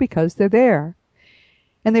who know because they're there.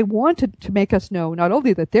 And they want to make us know not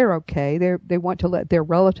only that they're okay, they want to let their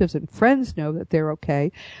relatives and friends know that they're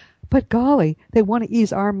okay, but golly, they want to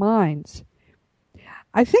ease our minds.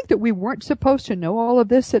 I think that we weren't supposed to know all of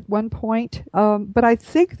this at one point, but I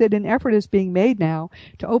think that an effort is being made now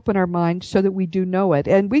to open our minds so that we do know it.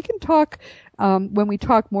 And we can talk, when we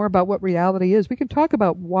talk more about what reality is, we can talk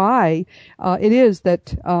about why it is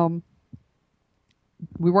that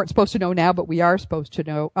we weren't supposed to know now, but we are supposed to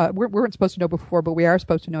know. We weren't supposed to know before, but we are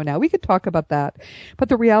supposed to know now. We could talk about that. But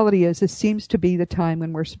the reality is, this seems to be the time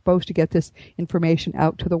when we're supposed to get this information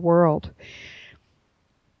out to the world.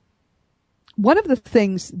 One of the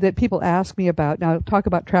things that people ask me about, now I'll talk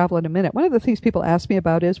about travel in a minute, one of the things people ask me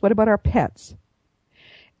about is, what about our pets?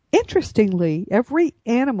 Interestingly, every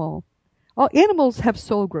animal, all animals have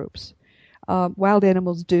soul groups. Wild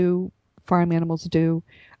animals do, farm animals do.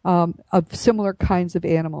 Of similar kinds of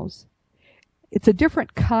animals. It's a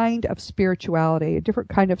different kind of spirituality, a different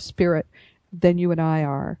kind of spirit than you and I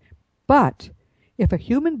are. But if a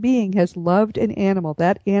human being has loved an animal,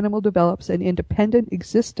 that animal develops an independent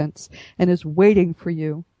existence and is waiting for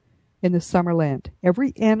you in the Summerland.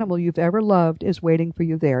 Every animal you've ever loved is waiting for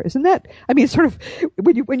you there. Isn't that, I mean, sort of,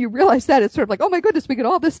 when you realize that, it's sort of like, oh my goodness, we get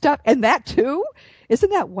all this stuff, and that too? Isn't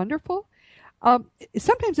that wonderful?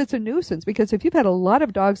 Sometimes it's a nuisance, because if you've had a lot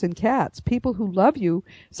of dogs and cats, people who love you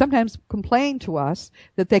sometimes complain to us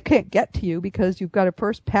that they can't get to you because you've got to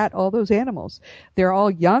first pat all those animals. They're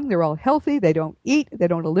all young, they're all healthy, they don't eat, they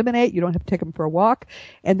don't eliminate, you don't have to take them for a walk,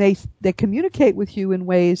 and they communicate with you in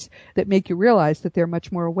ways that make you realize that they're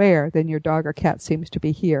much more aware than your dog or cat seems to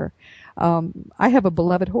be here. I have a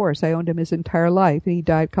beloved horse. I owned him his entire life, and he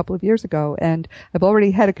died a couple of years ago, and I've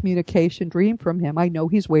already had a communication dream from him. I know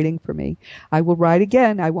he's waiting for me. I will ride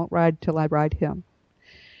again. I won't ride till I ride him.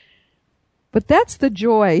 But that's the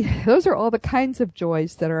joy. Those are all the kinds of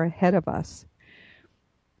joys that are ahead of us.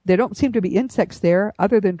 There don't seem to be insects there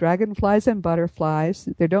other than dragonflies and butterflies.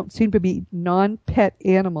 There don't seem to be non-pet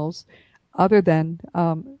animals other than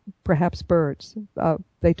perhaps birds.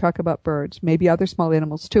 They talk about birds, maybe other small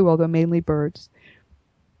animals too, although mainly birds.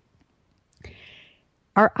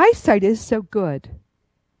 Our eyesight is so good.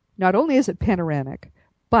 Not only is it panoramic,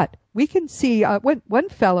 but we can see one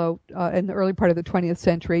fellow in the early part of the 20th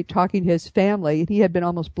century talking to his family, and he had been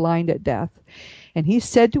almost blind at death. And he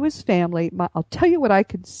said to his family, I'll tell you what I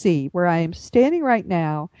can see. Where I am standing right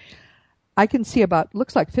now, I can see about,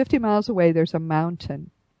 looks like 50 miles away, there's a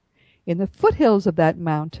mountain. In the foothills of that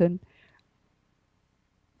mountain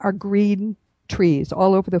are green trees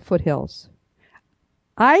all over the foothills.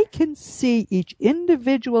 I can see each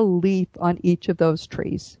individual leaf on each of those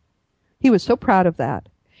trees. He was so proud of that.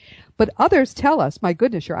 But others tell us, my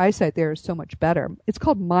goodness, your eyesight there is so much better. It's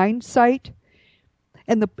called mind sight.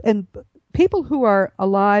 And people who are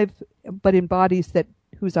alive but in bodies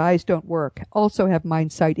whose eyes don't work also have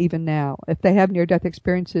mind sight even now. If they have near-death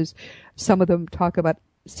experiences, some of them talk about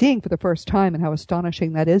seeing for the first time and how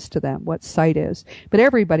astonishing that is to them, what sight is. But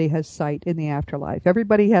everybody has sight in the afterlife.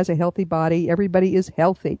 Everybody has a healthy body. Everybody is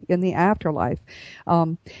healthy in the afterlife.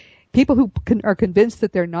 People who are convinced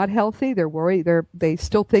that they're not healthy, they're worried, they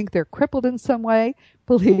still think they're crippled in some way.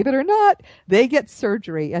 Believe it or not, they get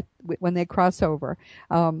surgery when they cross over.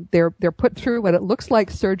 They're put through what it looks like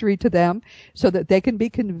surgery to them, so that they can be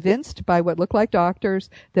convinced by what look like doctors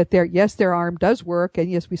that their arm does work, and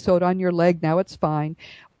yes, we sewed on your leg, now it's fine.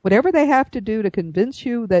 Whatever they have to do to convince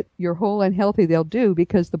you that you're whole and healthy, they'll do,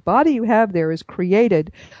 because the body you have there is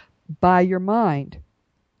created by your mind.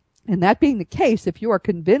 And that being the case, if you are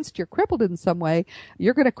convinced you're crippled in some way,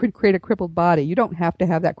 you're going to create a crippled body. You don't have to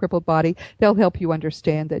have that crippled body. They'll help you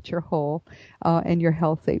understand that you're whole and you're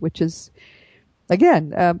healthy, which is,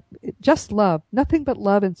 again, just love. Nothing but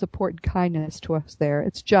love and support and kindness to us there.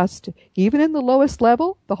 It's just, even in the lowest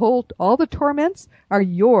level, all the torments are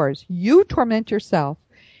yours. You torment yourself.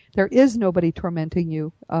 There is nobody tormenting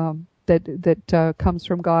you that comes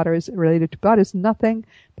from God or is related to God. Is nothing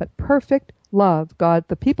but perfect love. God,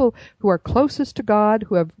 the people who are closest to God,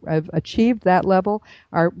 who have achieved that level,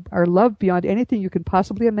 are loved beyond anything you can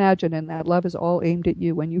possibly imagine, and that love is all aimed at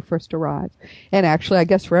you when you first arrive. And actually, I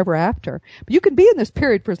guess forever after. But you can be in this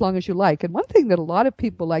period for as long as you like. And one thing that a lot of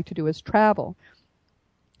people like to do is travel.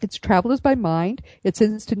 It's travel is by mind, it's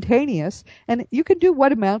instantaneous, and you can do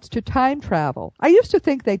what amounts to time travel. I used to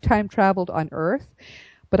think they time traveled on Earth,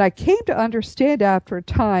 but I came to understand after a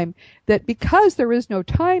time that because there is no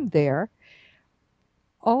time there,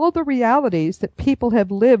 all the realities that people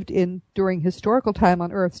have lived in during historical time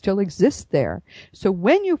on Earth still exist there. So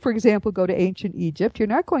when you, for example, go to ancient Egypt, you're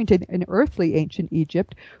not going to an earthly ancient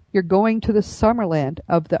Egypt. You're going to the Summerland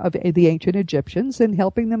of the ancient Egyptians and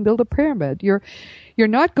helping them build a pyramid. You're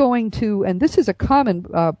not going to, and this is a common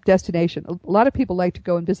destination. A lot of people like to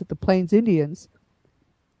go and visit the Plains Indians,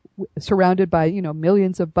 surrounded by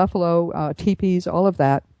millions of buffalo, teepees, all of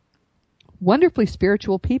that. Wonderfully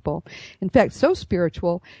spiritual people. In fact, so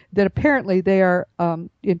spiritual that apparently they are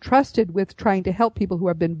entrusted with trying to help people who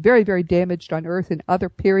have been very, very damaged on Earth in other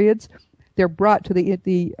periods. They're brought to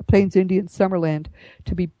the Plains Indian Summerland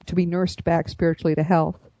to be nursed back spiritually to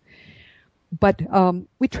health. But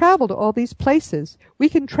we travel to all these places. We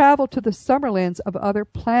can travel to the Summerlands of other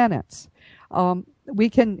planets. We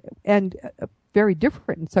can, and very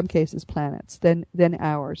different in some cases planets than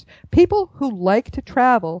ours. People who like to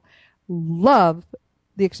travel love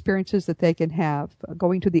the experiences that they can have.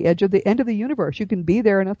 Going to the end of the universe, you can be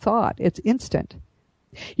there in a thought. It's instant.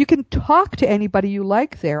 You can talk to anybody you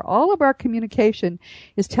like there. All of our communication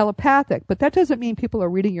is telepathic, but that doesn't mean people are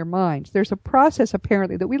reading your minds. There's a process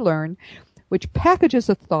apparently that we learn which packages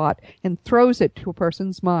a thought and throws it to a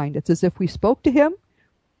person's mind. It's as if we spoke to him,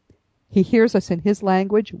 He hears us in his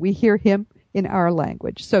language. We hear him in our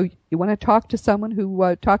language. So you want to talk to someone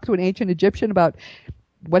who talked to an ancient Egyptian about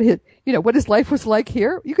what his life was like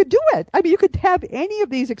here? You could do it. I mean, you could have any of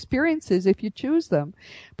these experiences if you choose them.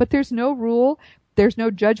 But there's no rule. There's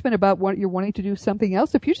no judgment about what you're wanting to do something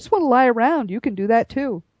else. If you just want to lie around, you can do that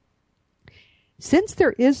too. Since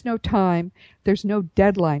there is no time, there's no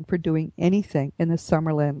deadline for doing anything in the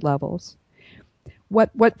Summerland levels.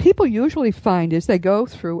 What people usually find is they go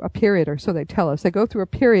through a period, or so they tell us, they go through a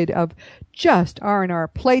period of just R&R,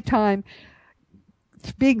 playtime,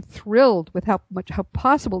 being thrilled with how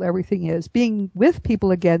possible everything is, being with people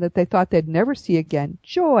again that they thought they'd never see again,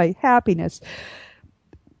 joy, happiness,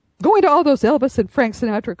 going to all those Elvis and Frank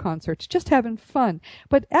Sinatra concerts, just having fun.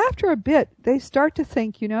 But after a bit, they start to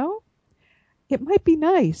think, it might be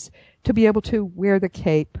nice to be able to wear the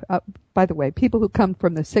cape. By the way, people who come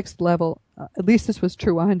from the 6th level, at least this was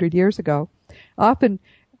true 100 years ago, often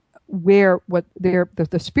wear what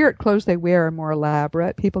the spirit clothes they wear are more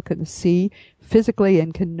elaborate. People can see physically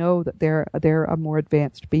and can know that they're a more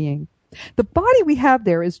advanced being. The body we have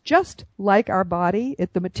there is just like our body.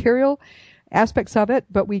 The material aspects of it,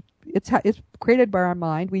 but it's created by our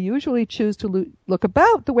mind. We usually choose to look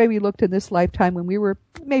about the way we looked in this lifetime when we were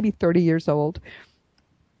maybe 30 years old.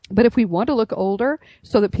 But if we want to look older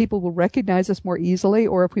so that people will recognize us more easily,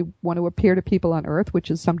 or if we want to appear to people on Earth,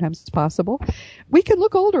 which is sometimes possible, we can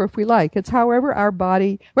look older if we like. It's however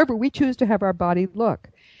we choose to have our body look.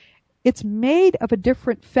 It's made of a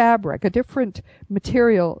different fabric, a different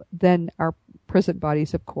material than our present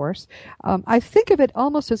bodies, of course. I think of it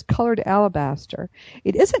almost as colored alabaster.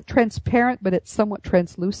 It isn't transparent, but it's somewhat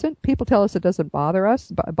translucent. People tell us it doesn't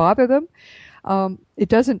bother them.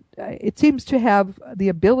 It seems to have the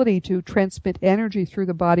ability to transmit energy through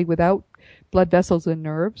the body without blood vessels and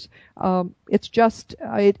nerves. It's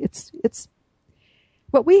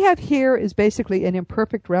what we have here is basically an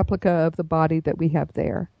imperfect replica of the body that we have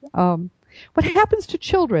there. What happens to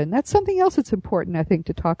children? That's something else that's important, I think,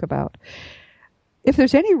 to talk about. If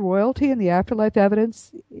there's any royalty in the afterlife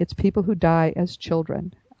evidence, it's people who die as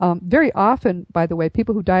children. Very often, by the way,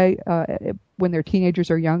 people who die when they're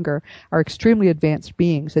teenagers or younger are extremely advanced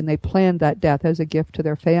beings, and they planned that death as a gift to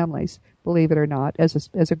their families, believe it or not, as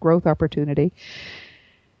a growth opportunity.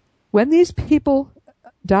 When these people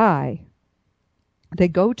die, they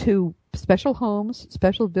go to special homes,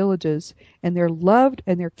 special villages, and they're loved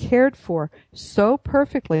and they're cared for so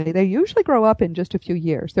perfectly. They usually grow up in just a few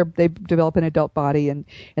years. They develop an adult body and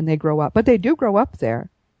they grow up. But they do grow up there.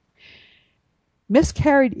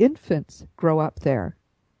 Miscarried infants grow up there.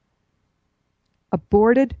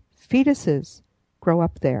 Aborted fetuses grow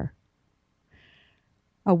up there.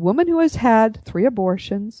 A woman who has had 3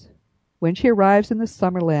 abortions, when she arrives in the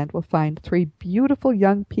Summerland, will find 3 beautiful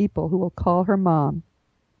young people who will call her mom.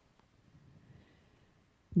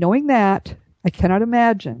 Knowing that, I cannot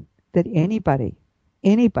imagine that anybody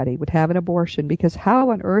would have an abortion, because how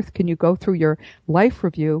on earth can you go through your life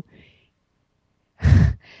review?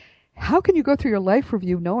 How can you go through your life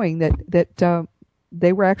review knowing that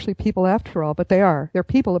they were actually people after all? But they are. They're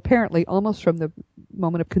people apparently almost from the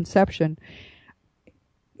moment of conception,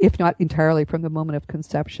 if not entirely from the moment of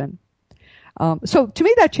conception. So to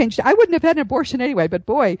me that changed. I wouldn't have had an abortion anyway, but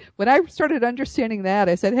boy, when I started understanding that,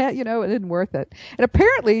 I said, hey, it isn't worth it. And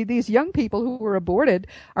apparently these young people who were aborted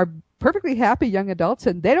are perfectly happy young adults,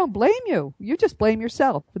 and they don't blame you. You just blame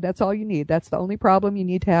yourself. But that's all you need. That's the only problem you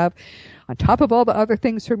need to have, on top of all the other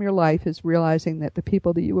things from your life, is realizing that the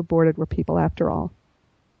people that you aborted were people after all.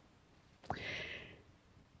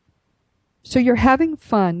 So you're having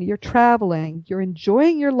fun, you're traveling, you're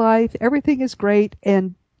enjoying your life, everything is great,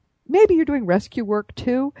 and maybe you're doing rescue work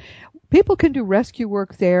too. People can do rescue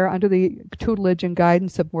work there under the tutelage and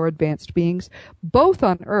guidance of more advanced beings, both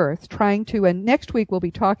on Earth, trying to, and next week we'll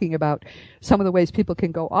be talking about some of the ways people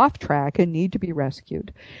can go off track and need to be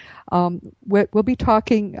rescued. We'll be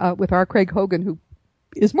talking with R. Craig Hogan, who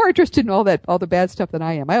is more interested in all the bad stuff than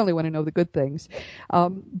I am. I only want to know the good things.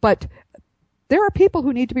 But there are people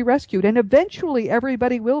who need to be rescued, and eventually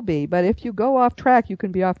everybody will be. But if you go off track, you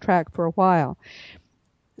can be off track for a while.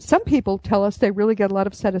 Some people tell us they really get a lot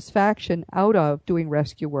of satisfaction out of doing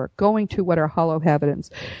rescue work, going to what are hollow heavens.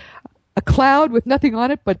 A cloud with nothing on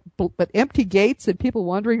it but empty gates and people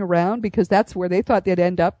wandering around because that's where they thought they'd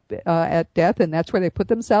end up at death, and that's where they put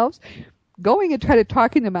themselves. Going and try to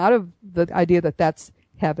talking them out of the idea that that's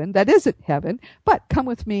heaven. That isn't heaven, but come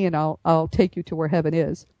with me and I'll take you to where heaven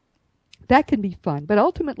is. That can be fun. But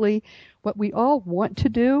ultimately, what we all want to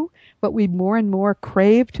do, what we more and more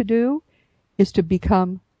crave to do, is to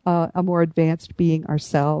become a more advanced being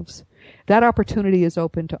ourselves. That opportunity is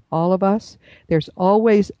open to all of us. There's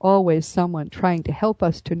always someone trying to help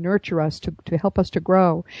us, to nurture us, to help us to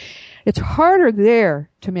grow. It's harder there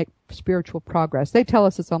to make spiritual progress. They tell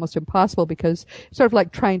us it's almost impossible because it's sort of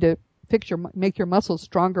like trying to make your muscles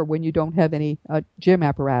stronger when you don't have any gym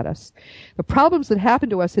apparatus. The problems that happen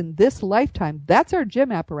to us in this lifetime, that's our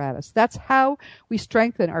gym apparatus. That's how we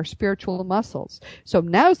strengthen our spiritual muscles. So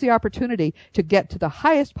now's the opportunity to get to the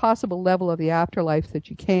highest possible level of the afterlife that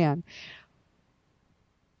you can.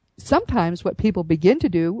 Sometimes what people begin to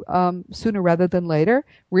do sooner rather than later,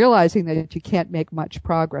 realizing that you can't make much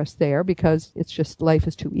progress there because it's just life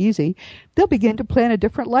is too easy, they'll begin to plan a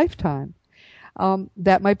different lifetime.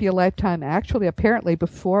 That might be a lifetime actually apparently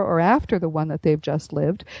before or after the one that they've just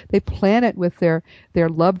lived. They plan it with their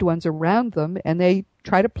loved ones around them, and they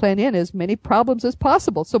try to plan in as many problems as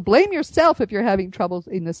possible. So blame yourself if you're having troubles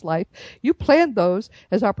in this life. You planned those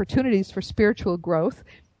as opportunities for spiritual growth.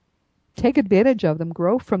 Take advantage of them,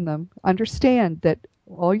 grow from them. Understand that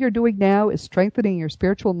all you're doing now is strengthening your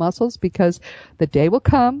spiritual muscles, because the day will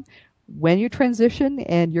come when you transition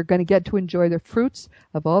and you're going to get to enjoy the fruits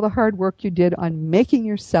of all the hard work you did on making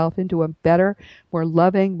yourself into a better, more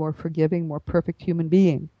loving, more forgiving, more perfect human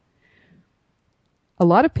being. A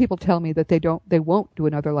lot of people tell me that they won't do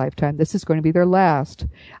another lifetime. This is going to be their last.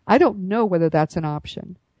 I don't know whether that's an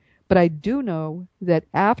option. But I do know that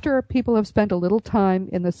after people have spent a little time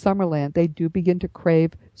in the Summerland, they do begin to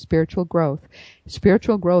crave spiritual growth.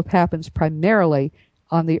 Spiritual growth happens primarily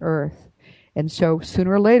on the earth. And so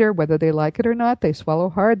sooner or later, whether they like it or not, they swallow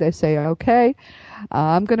hard. They say, okay,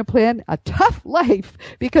 I'm going to plan a tough life,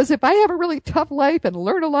 because if I have a really tough life and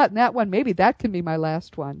learn a lot in that one, maybe that can be my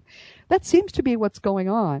last one. That seems to be what's going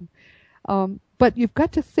on. But you've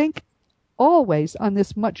got to think always on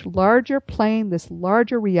this much larger plane, this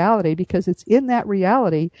larger reality, because it's in that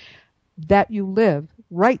reality that you live.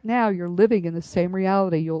 Right now, you're living in the same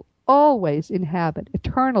reality you'll always inhabit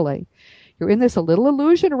eternally. You're in this a little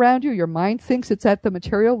illusion around you. Your mind thinks it's at the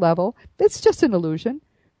material level. It's just an illusion.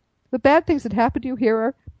 The bad things that happen to you here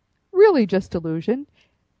are really just illusion,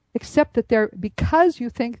 except that because you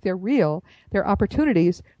think they're real, they're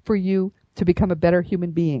opportunities for you to become a better human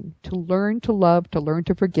being, to learn to love, to learn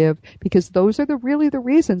to forgive, because those are really the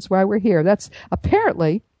reasons why we're here. That's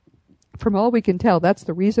apparently, from all we can tell, that's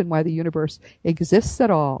the reason why the universe exists at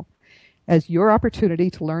all, as your opportunity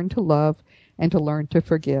to learn to love and to learn to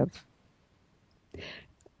forgive.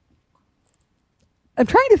 I'm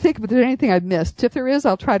trying to think if there's anything I've missed. If there is,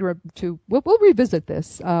 I'll try we'll revisit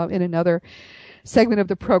this in another segment of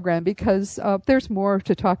the program, because there's more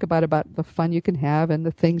to talk about the fun you can have and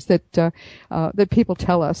the things that people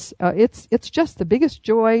tell us. It's just the biggest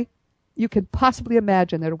joy you could possibly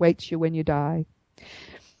imagine that awaits you when you die.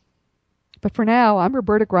 But for now, I'm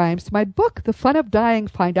Roberta Grimes. My book, The Fun of Dying,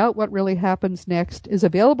 Find Out What Really Happens Next, is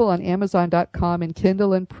available on Amazon.com in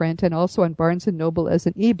Kindle and print, and also on Barnes & Noble as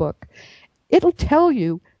an ebook. It'll tell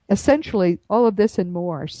you essentially all of this and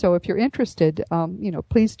more. So if you're interested,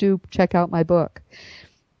 please do check out my book.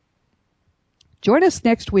 Join us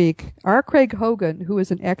next week. R. Craig Hogan, who is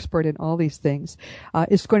an expert in all these things,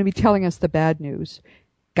 is going to be telling us the bad news.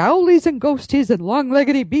 Gowlies and ghosties and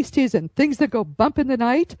long-leggedy beasties and things that go bump in the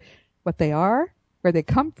night, what they are, where they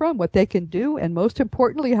come from, what they can do, and most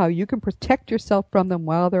importantly, how you can protect yourself from them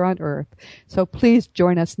while they're on Earth. So please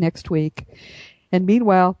join us next week. And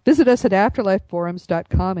meanwhile, visit us at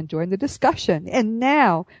afterlifeforums.com and join the discussion. And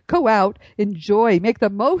now, go out, enjoy, make the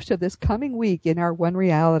most of this coming week in our one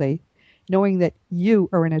reality, knowing that you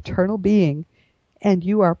are an eternal being and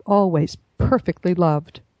you are always perfectly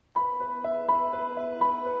loved.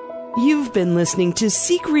 You've been listening to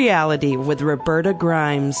Seek Reality with Roberta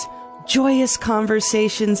Grimes. Joyous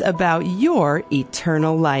conversations about your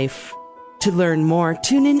eternal life. To learn more,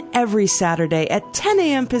 tune in every Saturday at 10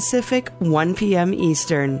 a.m. Pacific, 1 p.m.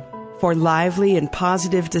 Eastern. For lively and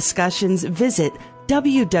positive discussions, visit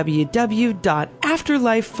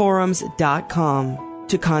www.afterlifeforums.com.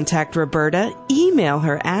 To contact Roberta, email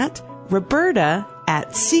her at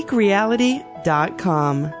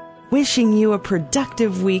roberta@seekreality.com. Wishing you a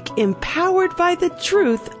productive week empowered by the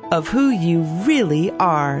truth of who you really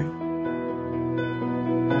are.